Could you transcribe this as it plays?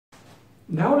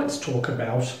Now let's talk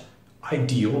about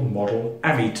ideal model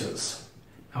ammeters.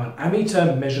 Now an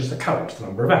ammeter measures the current, the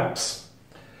number of amps.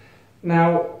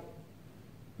 Now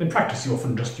in practice you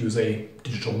often just use a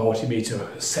digital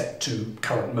multimeter set to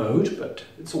current mode, but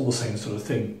it's all the same sort of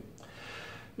thing.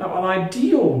 Now an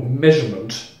ideal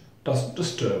measurement doesn't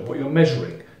disturb what you're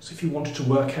measuring. So if you wanted to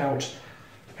work out,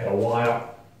 you had a wire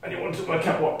and you wanted to work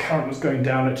out what current was going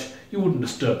down it, you wouldn't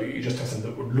disturb it, you just have something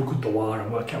that would look at the wire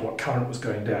and work out what current was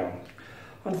going down.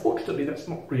 Unfortunately, that's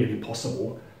not really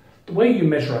possible. The way you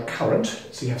measure a current,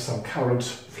 so you have some current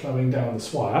flowing down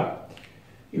this wire,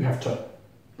 you have to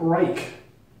break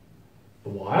the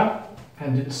wire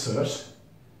and insert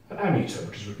an ammeter,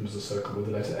 which is written as a circle with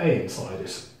the letter A inside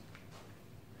it.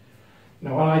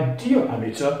 Now, an ideal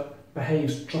ammeter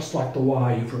behaves just like the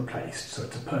wire you've replaced, so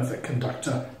it's a perfect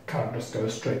conductor, current just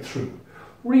goes straight through.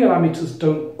 Real ammeters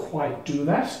don't quite do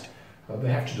that.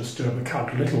 They have to disturb the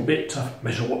current a little bit to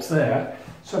measure what's there.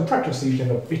 So in practice they usually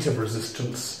have a bit of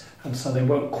resistance, and so they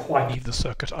won't quite leave the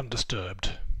circuit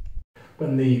undisturbed.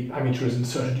 When the ammeter is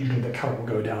inserted, usually the current will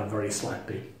go down very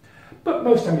slightly. But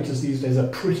most ammeters these days are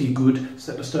pretty good,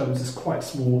 so that disturbance is quite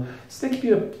small, so they give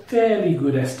you a fairly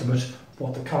good estimate of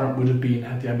what the current would have been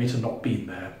had the ammeter not been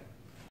there.